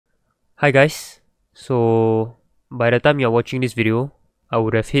Hi guys, so by the time you're watching this video, I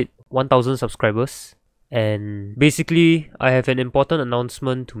would have hit 1000 subscribers, and basically I have an important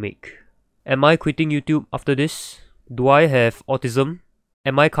announcement to make. Am I quitting YouTube after this? Do I have autism?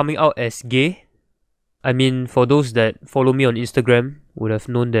 Am I coming out as gay? I mean, for those that follow me on Instagram would have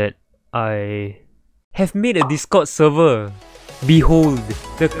known that I have made a Discord server. Behold,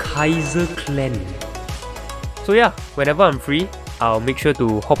 the Kaizer clan. So yeah, whenever I'm free, I'll make sure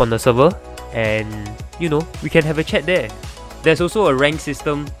to hop on the server and, we can have a chat there. There's also a rank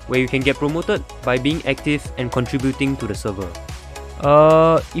system where you can get promoted by being active and contributing to the server.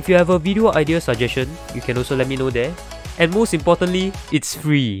 If you have a video idea suggestion, you can also let me know there. And most importantly, it's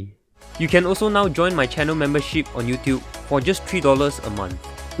free. You can also now join my channel membership on YouTube for just $3 a month,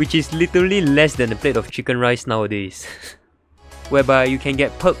 which is literally less than a plate of chicken rice nowadays. Whereby you can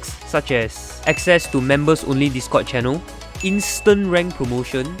get perks such as access to members only Discord channel, instant rank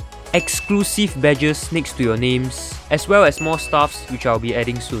promotion, exclusive badges next to your names, as well as more stuffs which I'll be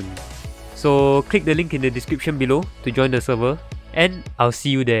adding soon. So click the link in the description below to join the server, and I'll see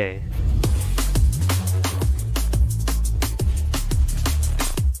you there.